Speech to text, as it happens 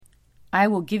I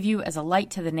will give you as a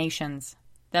light to the nations,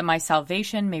 that my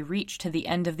salvation may reach to the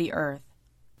end of the earth.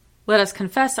 Let us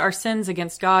confess our sins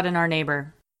against God and our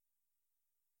neighbor.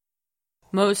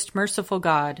 Most merciful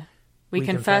God, we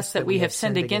confess that we have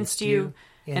sinned against you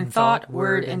in thought,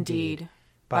 word, and deed,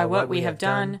 by what we have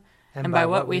done and by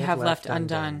what we have left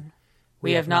undone.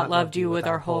 We have not loved you with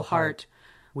our whole heart.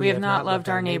 We have not loved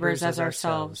our neighbors as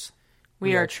ourselves.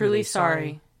 We are truly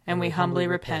sorry, and we humbly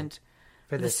repent.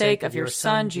 For the sake of your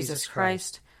Son, Jesus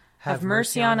Christ, have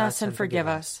mercy on us and forgive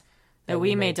us, that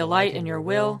we may delight in your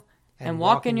will and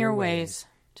walk in your ways,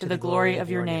 to the glory of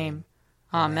your name.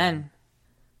 Amen.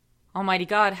 Almighty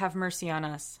God, have mercy on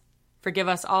us. Forgive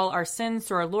us all our sins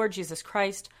through our Lord Jesus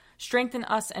Christ. Strengthen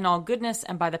us in all goodness,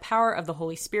 and by the power of the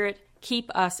Holy Spirit, keep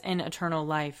us in eternal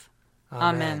life.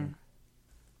 Amen.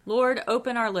 Lord,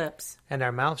 open our lips, and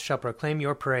our mouth shall proclaim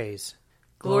your praise.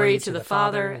 Glory to the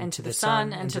Father, and to the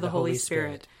Son, and to the Holy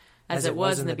Spirit, as it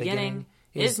was in the beginning,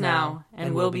 is now,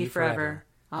 and will be forever.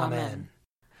 Amen.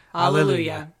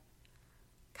 Alleluia.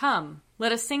 Come,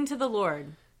 let us sing to the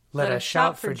Lord. Let us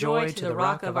shout for joy to the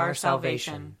rock of our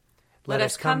salvation. Let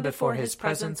us come before his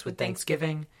presence with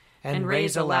thanksgiving, and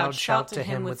raise a loud shout to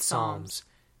him with psalms.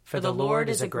 For the Lord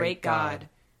is a great God,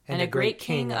 and a great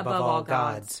King above all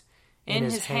gods. In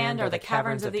his hand are the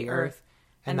caverns of the earth,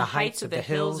 and the heights of the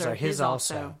hills are his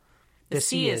also. The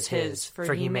sea is his,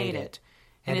 for he made it,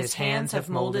 and his hands have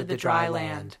molded the dry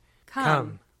land.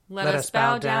 Come, let us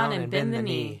bow down and bend the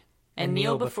knee, and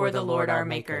kneel before the Lord our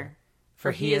Maker.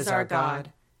 For he is our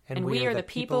God, and we are the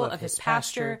people of his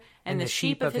pasture and the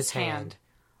sheep of his hand.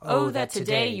 Oh, that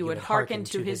today you would hearken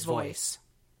to his voice.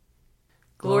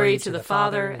 Glory to the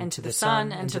Father, and to the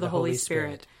Son, and to the Holy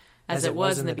Spirit, as it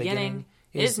was in the beginning,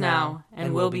 is now,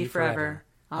 and will be forever.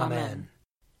 Amen.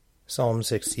 Psalm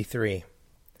 63.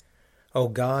 O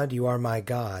God, you are my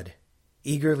God.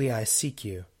 Eagerly I seek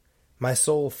you. My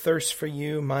soul thirsts for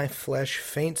you, my flesh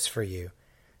faints for you,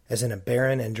 as in a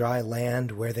barren and dry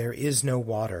land where there is no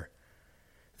water.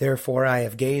 Therefore I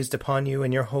have gazed upon you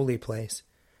in your holy place,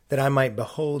 that I might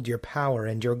behold your power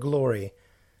and your glory.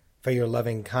 For your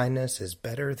loving kindness is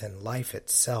better than life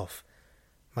itself.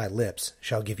 My lips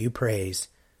shall give you praise.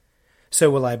 So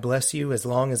will I bless you as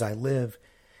long as I live,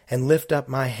 and lift up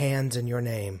my hands in your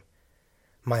name.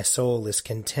 My soul is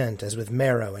content as with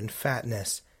marrow and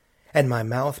fatness, and my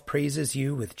mouth praises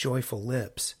you with joyful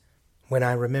lips. When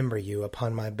I remember you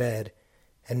upon my bed,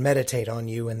 and meditate on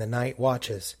you in the night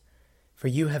watches. For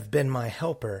you have been my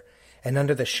helper, and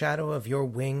under the shadow of your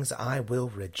wings I will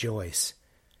rejoice.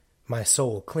 My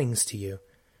soul clings to you.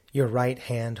 Your right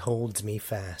hand holds me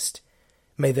fast.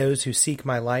 May those who seek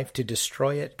my life to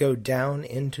destroy it go down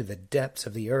into the depths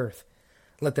of the earth.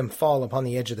 Let them fall upon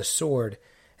the edge of the sword,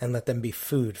 and let them be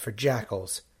food for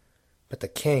jackals. But the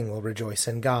king will rejoice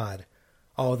in God.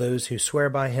 All those who swear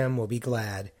by him will be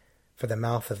glad, for the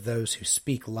mouth of those who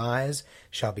speak lies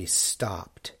shall be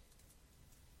stopped.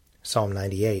 Psalm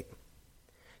 98.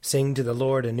 Sing to the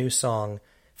Lord a new song,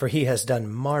 for he has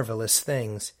done marvelous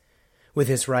things. With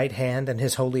his right hand and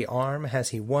his holy arm has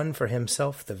he won for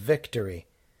himself the victory.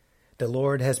 The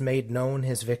Lord has made known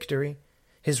his victory.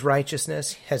 His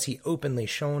righteousness has he openly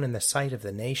shown in the sight of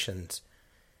the nations.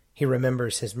 He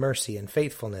remembers his mercy and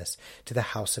faithfulness to the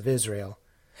house of Israel.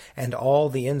 And all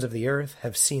the ends of the earth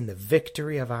have seen the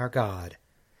victory of our God.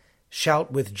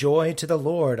 Shout with joy to the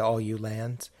Lord, all you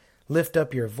lands. Lift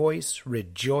up your voice,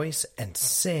 rejoice, and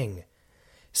sing.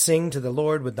 Sing to the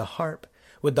Lord with the harp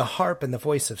and the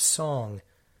voice of song,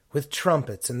 with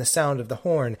trumpets and the sound of the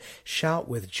horn. Shout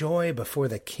with joy before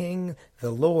the King,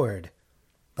 the Lord.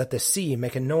 Let the sea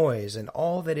make a noise, and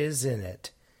all that is in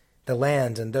it, the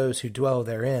land and those who dwell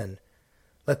therein.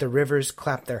 Let the rivers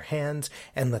clap their hands,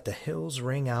 and let the hills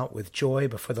ring out with joy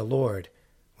before the Lord,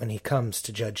 when he comes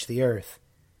to judge the earth.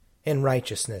 In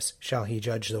righteousness shall he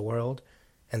judge the world,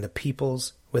 and the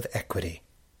peoples with equity.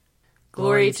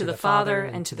 Glory to the Father,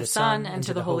 and to the Son, and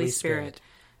to the Holy Spirit,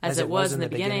 as it was in the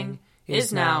beginning,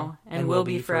 is now, and will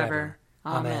be forever.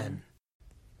 Amen.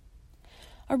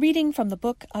 A reading from the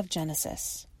book of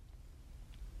Genesis.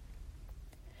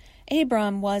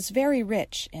 Abram was very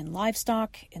rich in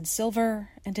livestock, in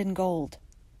silver, and in gold.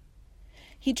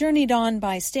 He journeyed on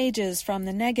by stages from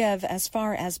the Negev as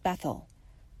far as Bethel,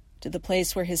 to the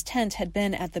place where his tent had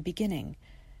been at the beginning,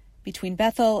 between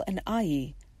Bethel and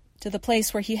Ai, to the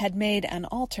place where he had made an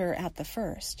altar at the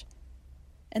first.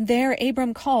 And there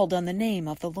Abram called on the name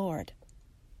of the Lord.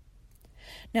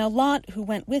 Now Lot, who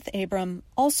went with Abram,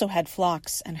 also had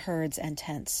flocks and herds and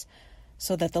tents,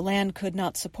 so that the land could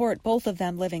not support both of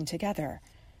them living together,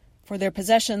 for their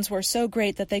possessions were so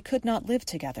great that they could not live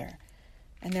together.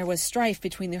 and there was strife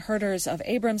between the herders of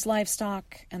Abram's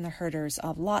livestock and the herders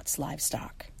of Lot's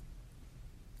livestock.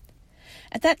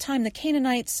 At that time the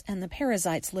Canaanites and the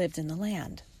Perizzites lived in the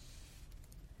land.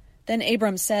 Then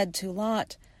Abram said to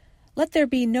Lot, "Let there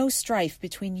be no strife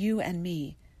between you and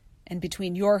me, and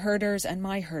between your herders and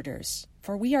my herders,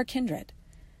 for we are kindred.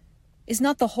 Is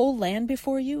not the whole land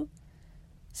before you?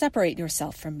 Separate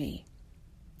yourself from me.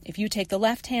 If you take the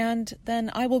left hand,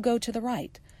 then I will go to the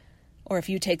right, or if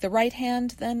you take the right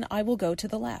hand, then I will go to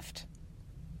the left."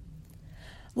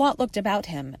 Lot looked about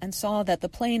him and saw that the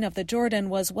plain of the Jordan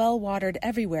was well watered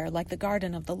everywhere like the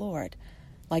garden of the Lord,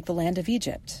 like the land of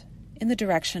Egypt, in the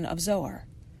direction of Zoar.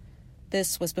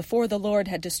 This was before the Lord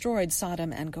had destroyed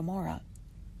Sodom and Gomorrah.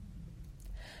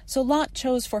 So Lot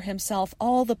chose for himself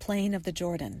all the plain of the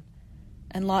Jordan,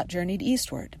 and Lot journeyed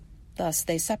eastward. Thus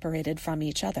they separated from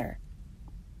each other.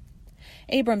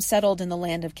 Abram settled in the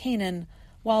land of Canaan,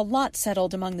 while Lot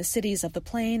settled among the cities of the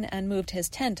plain and moved his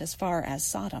tent as far as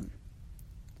Sodom.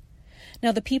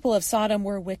 Now the people of Sodom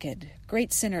were wicked,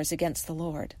 great sinners against the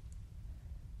Lord.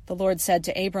 The Lord said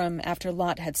to Abram after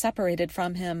Lot had separated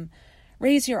from him,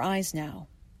 "Raise your eyes now,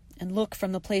 and look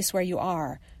from the place where you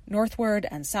are, northward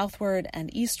and southward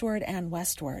and eastward and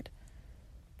westward.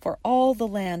 For all the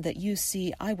land that you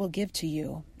see I will give to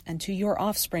you, and to your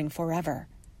offspring forever.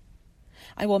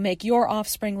 I will make your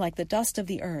offspring like the dust of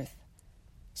the earth,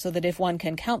 so that if one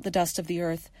can count the dust of the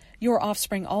earth, your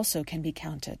offspring also can be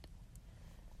counted.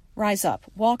 Rise up,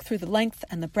 walk through the length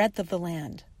and the breadth of the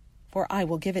land, for I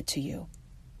will give it to you."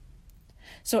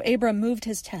 So Abram moved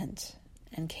his tent,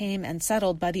 and came and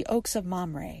settled by the oaks of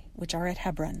Mamre, which are at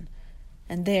Hebron,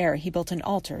 and there he built an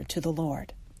altar to the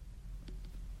Lord.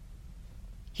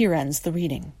 Here ends the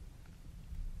reading.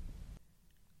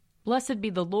 Blessed be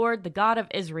the Lord, the God of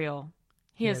Israel.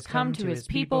 He has come to his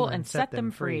people and set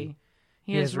them free.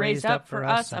 He has raised up for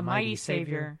us a mighty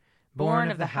Savior,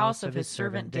 born of the house of his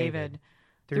servant David.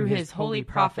 Through his holy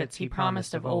prophets he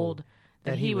promised of old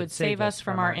that he would save us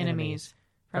from our enemies,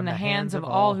 from the hands of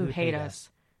all who hate us.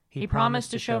 He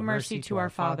promised to show mercy to our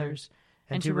fathers,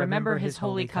 and to remember his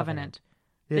holy covenant.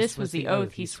 This was the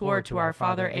oath he swore to our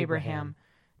father Abraham,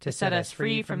 to set us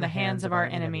free from the hands of our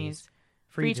enemies,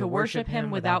 free to worship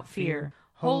him without fear,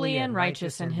 holy and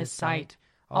righteous in his sight,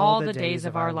 all the days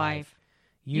of our life.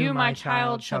 You, my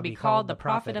child, shall be called the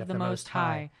prophet of the Most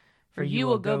High, for you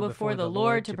will go before the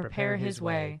Lord to prepare his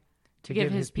way, to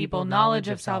give his people knowledge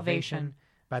of salvation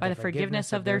by the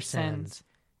forgiveness of their sins.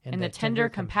 In the tender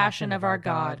compassion of our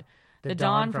God, the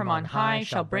dawn from on high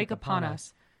shall break upon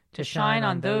us, to shine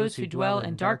on those who dwell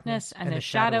in darkness and the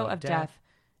shadow of death,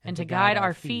 and to guide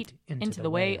our feet into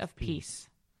the way of peace.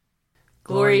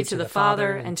 Glory to the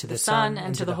Father, and to the Son,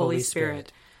 and to the Holy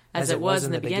Spirit, as it was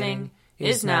in the beginning,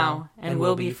 is now, and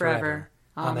will be forever.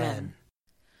 Amen.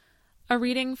 A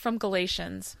reading from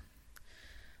Galatians.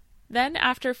 Then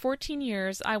after 14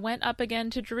 years I went up again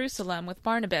to Jerusalem with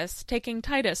Barnabas, taking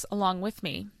Titus along with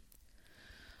me.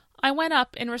 I went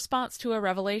up in response to a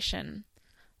revelation.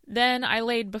 Then I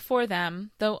laid before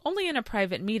them, though only in a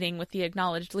private meeting with the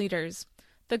acknowledged leaders,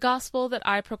 the gospel that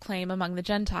I proclaim among the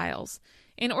Gentiles,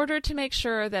 in order to make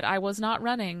sure that I was not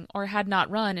running or had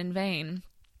not run in vain.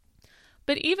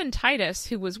 But even Titus,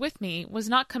 who was with me, was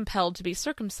not compelled to be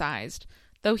circumcised,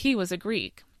 though he was a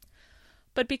Greek.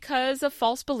 But because of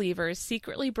false believers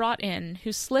secretly brought in,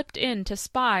 who slipped in to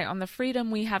spy on the freedom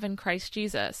we have in Christ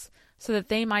Jesus, so that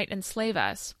they might enslave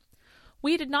us,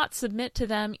 we did not submit to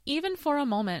them even for a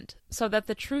moment, so that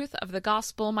the truth of the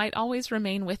gospel might always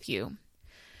remain with you.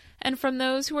 And from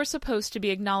those who are supposed to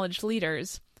be acknowledged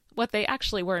leaders, what they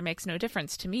actually were makes no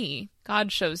difference to me.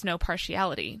 God shows no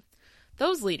partiality.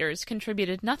 Those leaders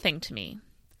contributed nothing to me.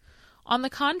 On the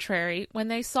contrary, when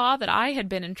they saw that I had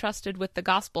been entrusted with the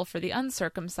gospel for the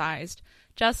uncircumcised,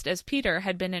 just as Peter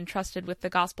had been entrusted with the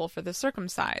gospel for the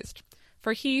circumcised,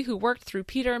 for he who worked through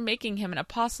Peter, making him an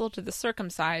apostle to the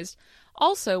circumcised,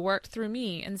 also worked through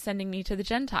me in sending me to the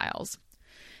Gentiles.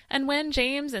 And when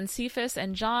James and Cephas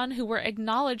and John, who were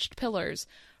acknowledged pillars,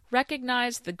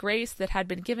 recognized the grace that had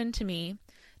been given to me,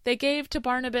 they gave to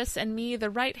Barnabas and me the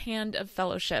right hand of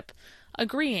fellowship,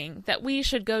 agreeing that we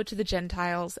should go to the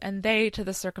Gentiles and they to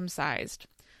the circumcised.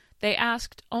 They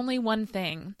asked only one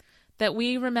thing, that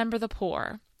we remember the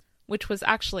poor, which was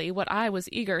actually what I was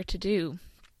eager to do.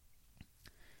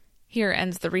 Here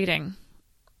ends the reading.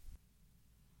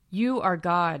 You are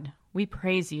God, we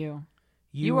praise you.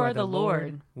 You are the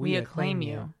Lord, we acclaim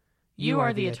you. You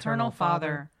are the eternal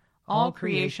Father, all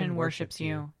creation worships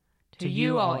you. To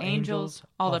you all angels,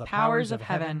 all the powers of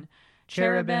heaven,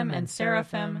 cherubim and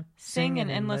seraphim, sing in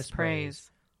endless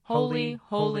praise. Holy,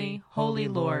 holy, holy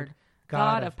Lord,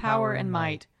 God of power and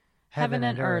might. Heaven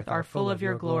and earth are full of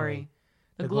your glory.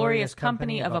 The glorious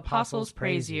company of apostles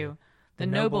praise you. The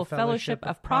noble fellowship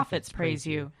of prophets praise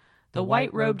you. The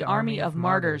white-robed army of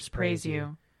martyrs praise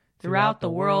you. Throughout the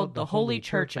world the holy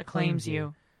church acclaims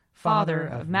you. Father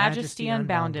of majesty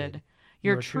unbounded,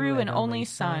 your true and only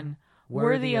Son,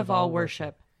 worthy of all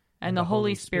worship, and the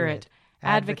Holy Spirit,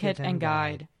 advocate and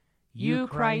guide. You,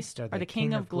 Christ, are the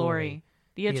King of glory,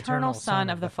 the eternal Son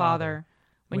of the Father.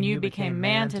 When you became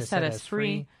man to set us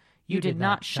free, you did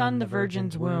not shun the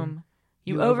Virgin's womb.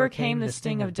 You overcame the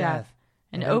sting of death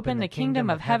and opened the kingdom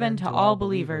of heaven to all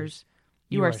believers.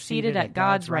 You are seated at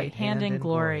God's right hand in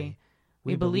glory.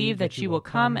 We believe that you will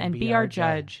come and be our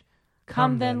judge.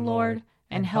 Come then, Lord,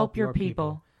 and help your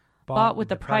people, bought with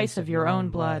the price of your own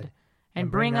blood,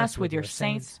 and bring us with your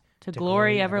saints to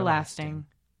glory everlasting.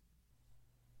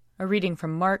 A reading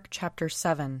from Mark chapter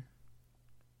 7.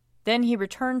 Then he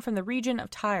returned from the region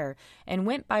of Tyre and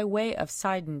went by way of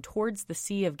Sidon towards the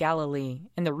Sea of Galilee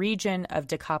in the region of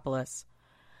Decapolis.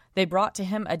 They brought to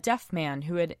him a deaf man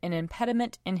who had an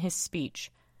impediment in his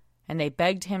speech, and they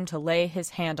begged him to lay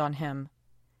his hand on him.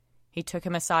 He took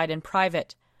him aside in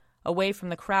private, away from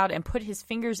the crowd, and put his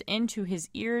fingers into his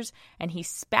ears, and he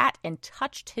spat and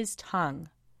touched his tongue.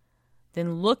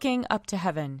 Then looking up to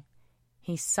heaven,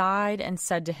 he sighed and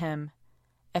said to him,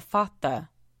 Ephphatha,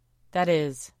 that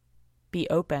is, be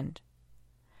opened.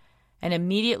 And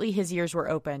immediately his ears were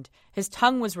opened, his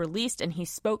tongue was released, and he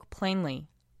spoke plainly.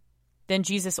 Then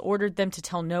Jesus ordered them to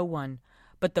tell no one,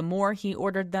 but the more he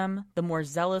ordered them, the more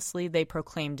zealously they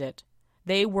proclaimed it.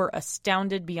 They were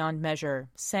astounded beyond measure,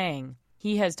 saying,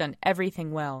 He has done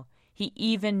everything well. He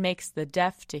even makes the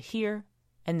deaf to hear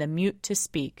and the mute to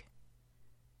speak.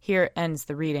 Here ends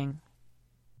the reading.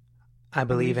 I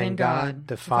believe in God,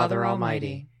 the Father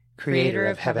Almighty, creator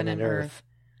of heaven and earth.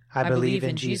 I believe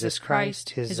in Jesus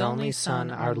Christ, his only Son,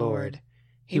 our Lord.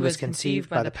 He was conceived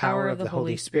by the power of the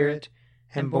Holy Spirit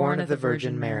and born of the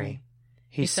Virgin Mary.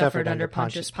 He suffered under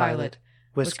Pontius Pilate,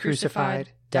 was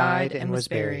crucified, died, and was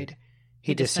buried.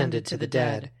 He descended to the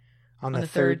dead. On the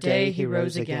third day he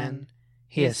rose again.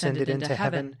 He ascended into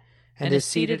heaven and is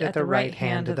seated at the right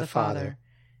hand of the Father.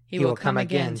 He will come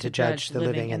again to judge the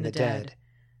living and the dead.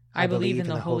 I believe in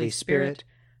the Holy Spirit,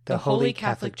 the Holy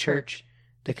Catholic Church,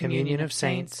 the communion of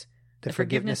saints, the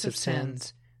forgiveness of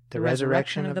sins, the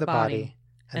resurrection of the body,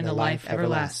 and the life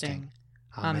everlasting.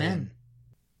 Amen.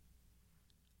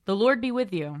 The Lord be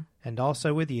with you. And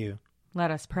also with you.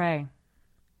 Let us pray.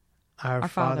 Our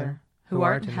Father, who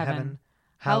art in heaven,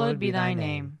 hallowed be thy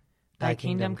name. Thy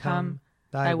kingdom come,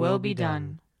 thy will be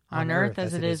done, on earth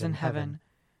as it is in heaven.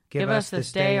 Give us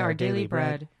this day our daily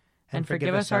bread, and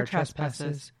forgive us our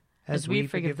trespasses, as we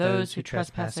forgive those who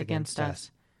trespass against us.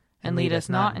 And lead us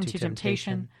not into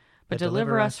temptation, but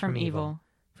deliver us from evil.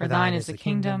 For thine is the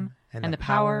kingdom, and the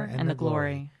power, and the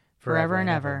glory, forever and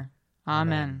ever.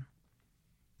 Amen.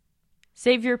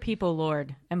 Save your people,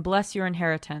 Lord, and bless your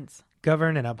inheritance.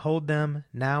 Govern and uphold them,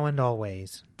 now and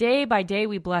always. Day by day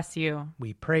we bless you.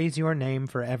 We praise your name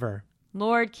forever.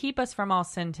 Lord, keep us from all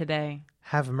sin today.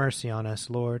 Have mercy on us,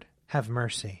 Lord. Have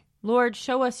mercy. Lord,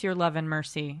 show us your love and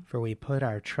mercy. For we put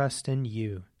our trust in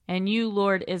you. And you,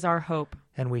 Lord, is our hope.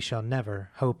 And we shall never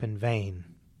hope in vain.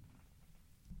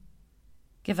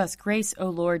 Give us grace, O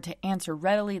Lord, to answer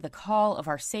readily the call of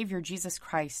our Savior Jesus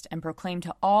Christ and proclaim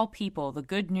to all people the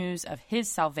good news of his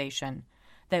salvation,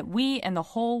 that we and the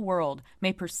whole world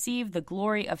may perceive the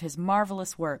glory of his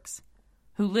marvelous works,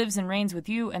 who lives and reigns with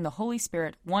you and the Holy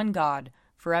Spirit, one God,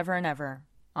 forever and ever.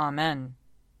 Amen.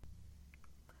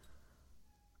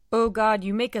 O God,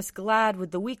 you make us glad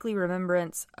with the weekly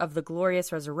remembrance of the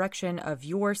glorious resurrection of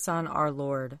your Son, our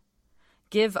Lord.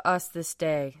 Give us this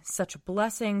day such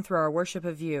blessing through our worship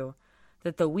of you,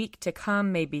 that the week to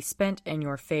come may be spent in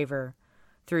your favor.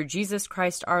 Through Jesus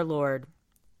Christ our Lord.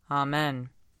 Amen.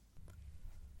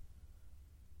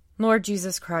 Lord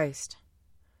Jesus Christ,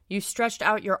 you stretched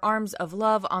out your arms of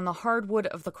love on the hard wood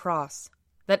of the cross,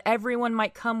 that everyone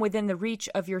might come within the reach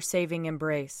of your saving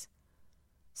embrace.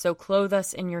 So clothe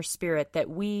us in your Spirit, that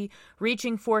we,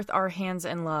 reaching forth our hands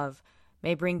in love,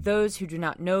 may bring those who do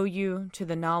not know you to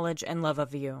the knowledge and love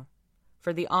of you.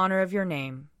 For the honor of your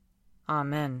name.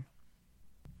 Amen.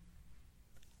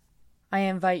 I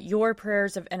invite your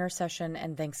prayers of intercession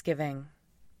and thanksgiving.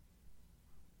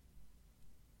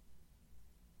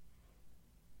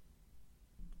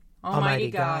 Almighty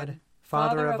God,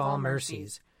 Father of all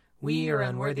mercies, we, your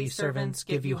unworthy servants,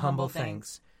 give you humble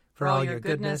thanks for all your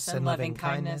goodness and loving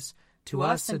kindness to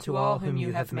us and to all whom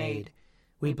you have made.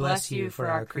 We bless you for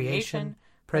our creation,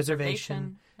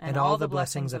 preservation, and all the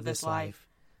blessings of this life,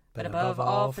 but above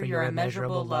all for your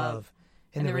immeasurable love,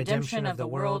 in the redemption of the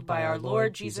world by our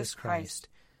Lord Jesus Christ,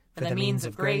 for the means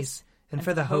of grace and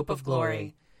for the hope of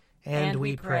glory. And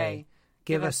we pray,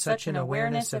 give us such an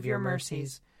awareness of your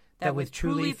mercies, that with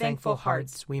truly thankful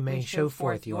hearts we may show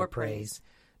forth your praise,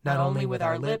 not only with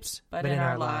our lips, but in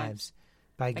our lives,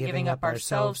 by giving up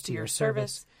ourselves to your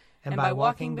service, and by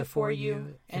walking before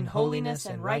you in holiness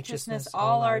and righteousness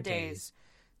all our days,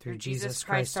 through Jesus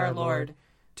Christ our Lord,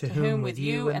 to whom with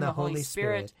you and the Holy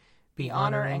Spirit be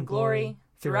honor and glory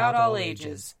throughout all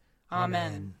ages.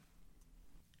 Amen.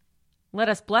 Let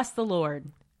us bless the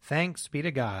Lord. Thanks be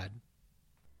to God.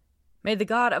 May the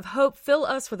God of hope fill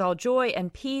us with all joy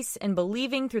and peace in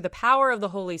believing through the power of the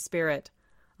Holy Spirit.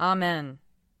 Amen.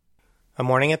 A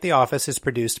Morning at the Office is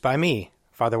produced by me,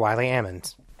 Father Wiley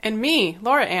Ammons. And me,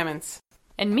 Laura Ammons.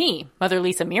 And me, Mother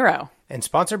Lisa Meirow. And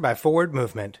sponsored by Forward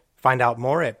Movement. Find out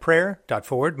more at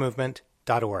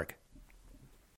prayer.forwardmovement.org.